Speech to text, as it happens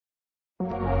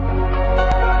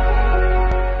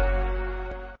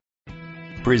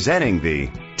Presenting the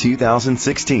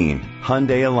 2016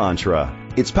 Hyundai Elantra.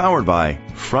 It's powered by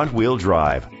front-wheel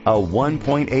drive, a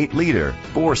 1.8-liter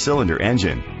four-cylinder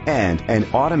engine, and an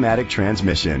automatic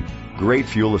transmission. Great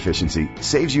fuel efficiency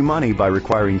saves you money by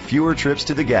requiring fewer trips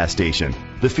to the gas station.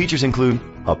 The features include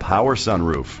a power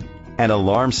sunroof, an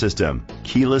alarm system,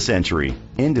 keyless entry,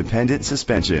 independent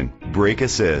suspension, brake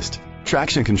assist,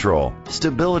 traction control,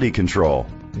 stability control,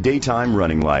 daytime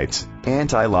running lights,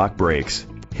 anti-lock brakes,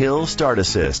 hill start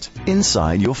assist.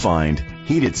 Inside you'll find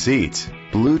heated seats,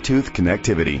 Bluetooth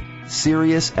connectivity,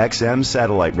 Sirius XM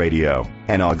satellite radio,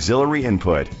 an auxiliary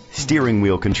input, steering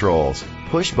wheel controls,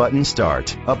 push button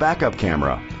start, a backup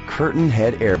camera, curtain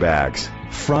head airbags,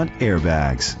 front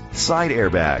airbags, side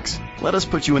airbags. Let us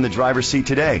put you in the driver's seat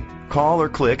today. Call or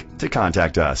click to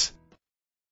contact us.